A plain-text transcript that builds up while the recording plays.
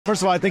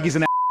First of all, I think he's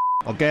an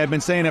okay? I've been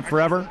saying it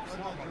forever.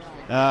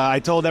 I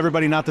told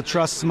everybody not to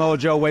trust Samoa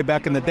Joe way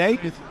back in the day.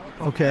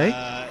 Okay.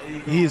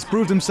 He has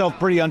proved himself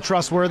pretty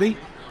untrustworthy.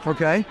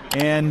 Okay.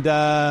 And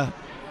I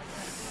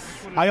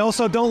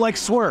also don't like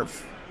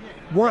Swerve.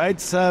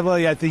 Right? Well,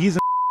 yeah, I think he's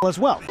an as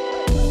well.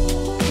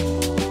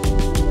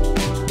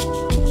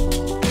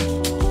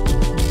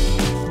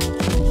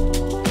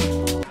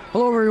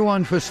 Hello,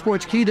 everyone, for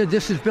Sportskeeda.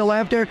 This is Bill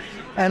Apter,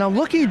 and I'm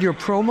looking at your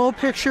promo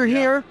picture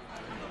here.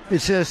 It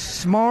says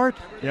Smart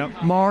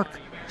Mark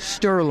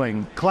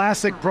Sterling.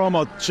 Classic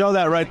promo. Show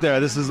that right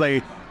there. This is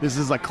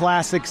a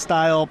classic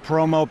style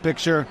promo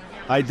picture.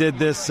 I did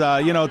this,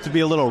 to be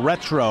a little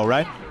retro,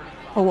 right?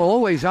 Oh, well,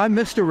 always. I'm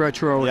Mr.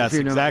 Retro. Yes,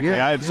 exactly.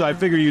 Yeah. So I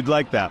figure you'd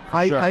like that.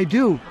 Sure. I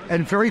do,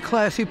 and very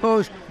classy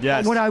pose.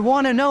 Yes. What I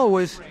want to know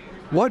is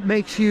what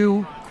makes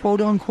you,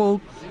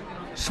 quote-unquote,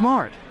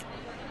 smart?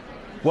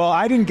 Well,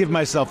 I didn't give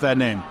myself that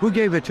name. Who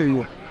gave it to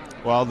you?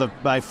 Well,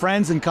 my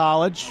friends in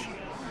college,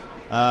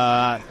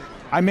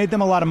 I made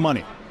them a lot of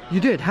money. You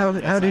did? How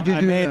did you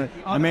do that?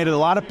 I made a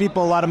lot of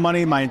people a lot of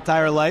money my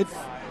entire life.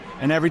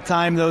 And every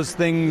time those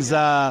things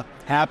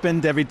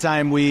happened, every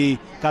time we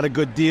got a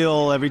good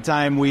deal, every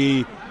time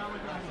we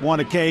won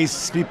a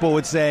case, people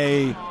would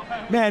say,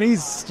 man,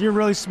 you're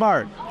really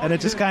smart. And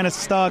it just kind of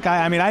stuck.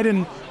 I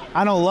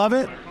don't love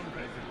it,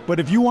 but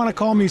if you want to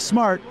call me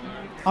smart,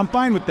 I'm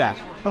fine with that.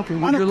 Okay.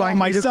 Would you like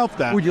myself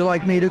that? Would you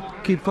like me to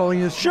keep calling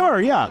you? Sure,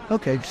 yeah.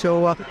 Okay,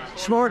 so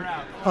smart.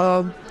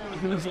 Right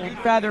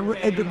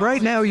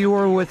now you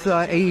are with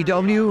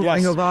AEW, yes.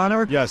 Ring of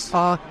Honor. Yes.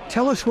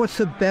 Tell us what's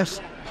the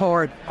best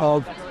part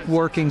of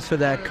working for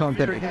that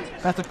company.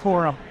 That's a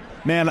forum.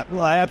 Man,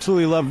 I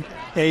absolutely love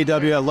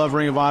AEW. I love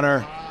Ring of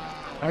Honor.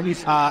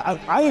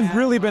 I have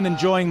really been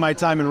enjoying my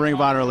time in Ring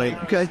of Honor lately.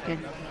 Okay.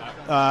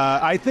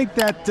 I think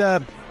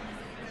that,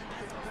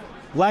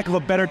 lack of a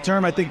better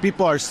term, I think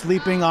people are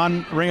sleeping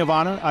on Ring of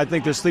Honor. I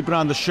think they're sleeping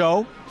on the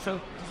show.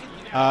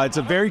 It's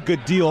a very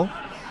good deal.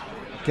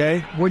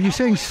 Okay. When you're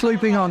saying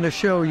sleeping on the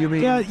show, you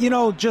mean?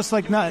 Yeah, just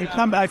like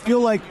I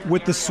feel like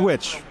with the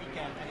Switch,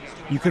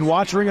 you can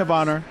watch Ring of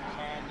Honor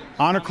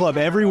HonorClub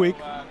every week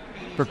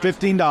for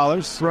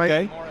 $15. Right.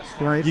 Okay.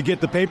 Right. You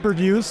get the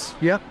pay-per-views.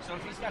 Yep.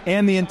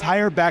 And the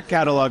entire back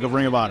catalog of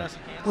Ring of Honor.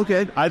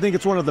 Okay. I think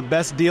it's one of the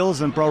best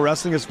deals in pro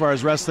wrestling as far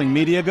as wrestling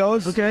media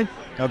goes. Okay.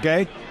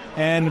 Okay.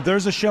 And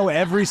there's a show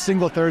every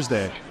single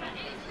Thursday.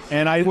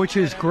 Which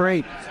is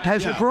great.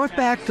 Has it brought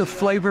back the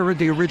flavor of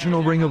the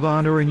original Ring of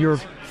Honor in your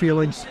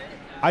feelings?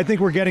 I think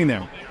we're getting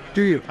there.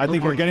 Do you? I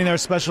think we're getting there,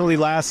 especially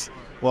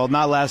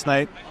not last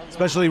night,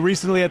 especially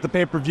recently at the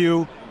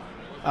pay-per-view.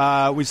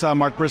 We saw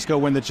Mark Briscoe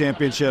win the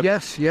championship.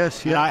 Yes.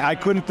 And I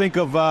couldn't think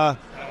of,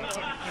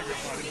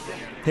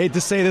 hate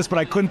to say this, but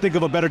I couldn't think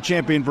of a better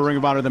champion for Ring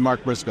of Honor than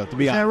Mark Briscoe, to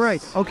be honest. Is that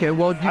right? Okay,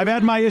 well... I've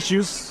had my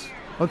issues.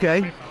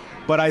 Okay.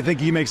 But I think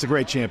he makes a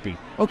great champion.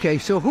 Okay,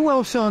 so who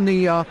else on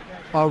the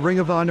Ring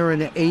of Honor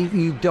and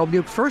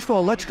AEW? First of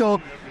all, let's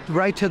go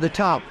right to the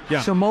top.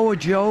 Yeah. Samoa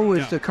Joe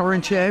is the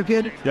current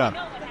champion.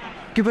 Yeah.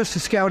 Give us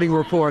the scouting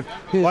report.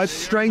 His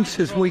strengths,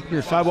 his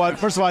weaknesses.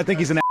 First of all, I think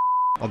he's an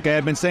okay?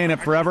 I've been saying it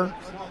forever.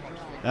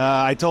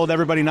 I told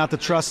everybody not to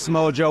trust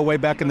Samoa Joe way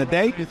back in the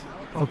day.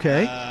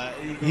 Okay.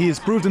 He has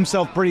proved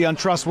himself pretty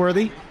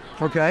untrustworthy.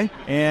 Okay.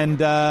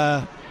 And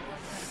I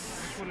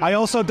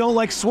also don't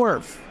like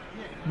Swerve.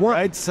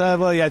 Right?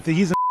 Well, yeah, I think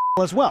he's an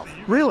as well.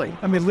 Really?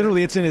 I mean,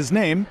 literally, it's in his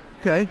name.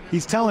 Okay.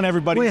 He's telling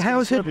everybody. Wait,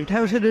 how's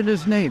it in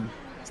his name?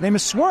 His name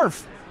is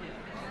Swerve.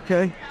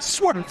 Okay.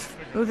 Swerve.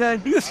 Okay.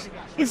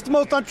 He's the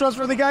most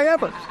untrustworthy guy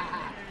ever.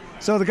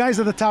 So the guys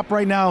at the top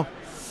right now,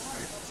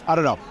 I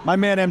don't know. My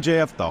man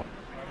MJF, though.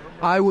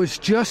 I was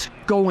just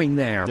going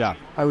there. Yeah.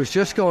 I was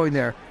just going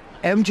there.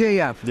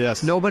 MJF.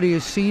 Yes. Nobody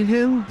has seen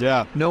him.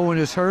 Yeah. No one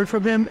has heard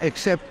from him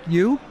except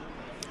you.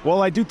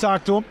 Well, I do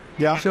talk to him.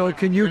 Yeah. So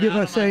can you give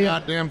us a...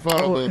 goddamn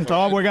photo.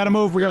 Oh, we got to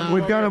move.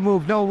 We've got to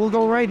move. No, we'll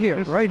go right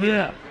here. Right here.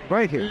 Yeah.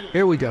 Right here.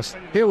 Here we go.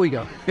 Here we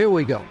go. Here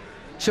we go.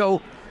 So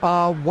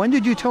when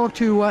did you talk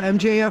to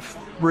MJF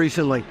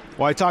recently?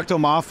 Well, I talk to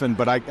him often,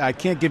 but I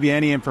can't give you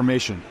any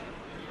information.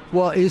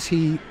 Well, is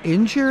he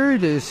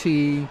injured? Is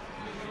he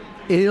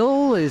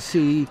ill? Is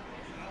he...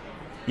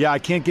 Yeah, I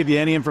can't give you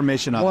any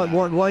information on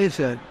that. Why is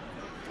that?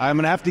 I'm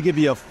going to have to give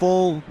you a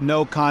full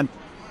no comment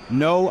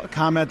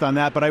on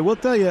that, but I will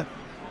tell you,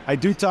 I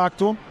do talk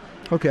to him.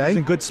 Okay. He's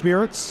in good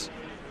spirits,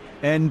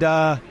 and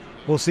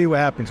we'll see what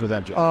happens with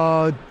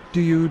MJ. Do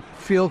you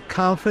feel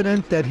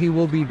confident that he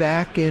will be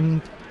back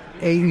in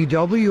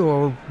AEW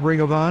or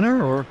Ring of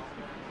Honor? Or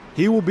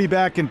he will be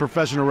back in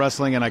professional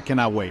wrestling, and I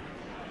cannot wait.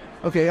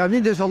 Okay, I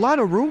mean, there's a lot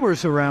of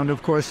rumors around,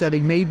 of course, that he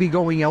may be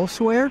going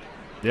elsewhere.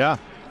 Yeah.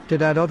 To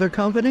that other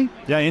company?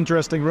 Yeah,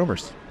 interesting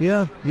rumors.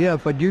 Yeah,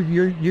 but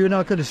you're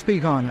not going to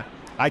speak on it.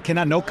 I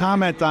cannot. No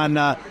comment on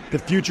the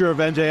future of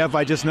MJF.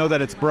 I just know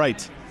that it's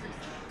bright.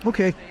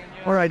 Okay.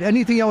 All right.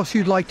 Anything else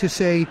you'd like to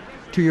say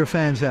to your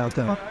fans out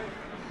there?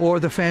 Or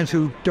the fans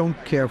who don't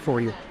care for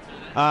you?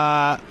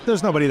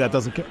 There's nobody that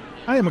doesn't care.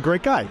 I am a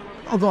great guy.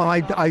 Although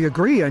I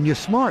agree, and you're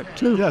smart,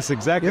 too. Yes,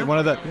 exactly. Yeah. One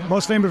of the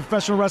most famous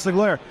professional wrestling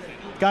lawyer.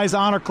 Guys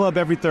Honor Club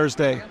every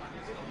Thursday.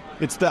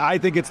 I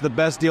think it's the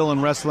best deal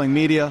in wrestling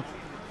media.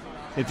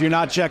 If you're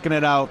not checking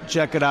it out,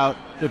 check it out.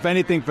 If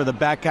anything, for the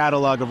back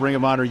catalog of Ring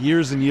of Honor,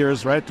 years and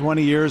years, right?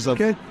 20 years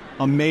of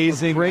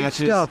amazing great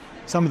matches. Stuff.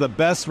 Some of the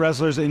best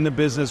wrestlers in the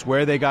business,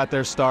 where they got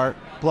their start.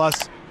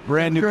 Plus,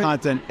 brand new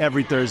content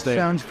every Thursday.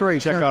 Sounds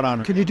great. Check out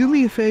Honor. Could you do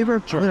me a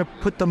favor? Sure. I'm going to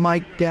put the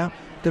mic down.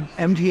 The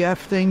MTF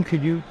thing,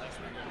 could you?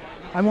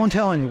 I won't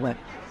tell anyone.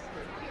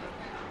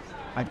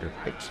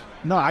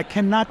 No, I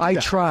cannot do I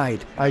that.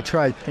 tried.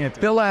 Can't do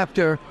Bill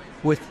Apter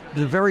with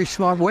the very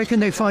smart. Where can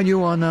they find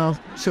you on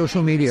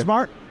social media?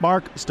 Smart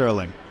Mark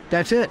Sterling.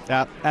 That's it.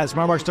 At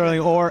Smart Mark Sterling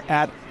or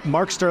at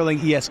Mark Sterling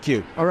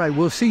ESQ. All right,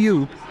 we'll see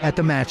you at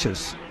the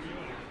matches.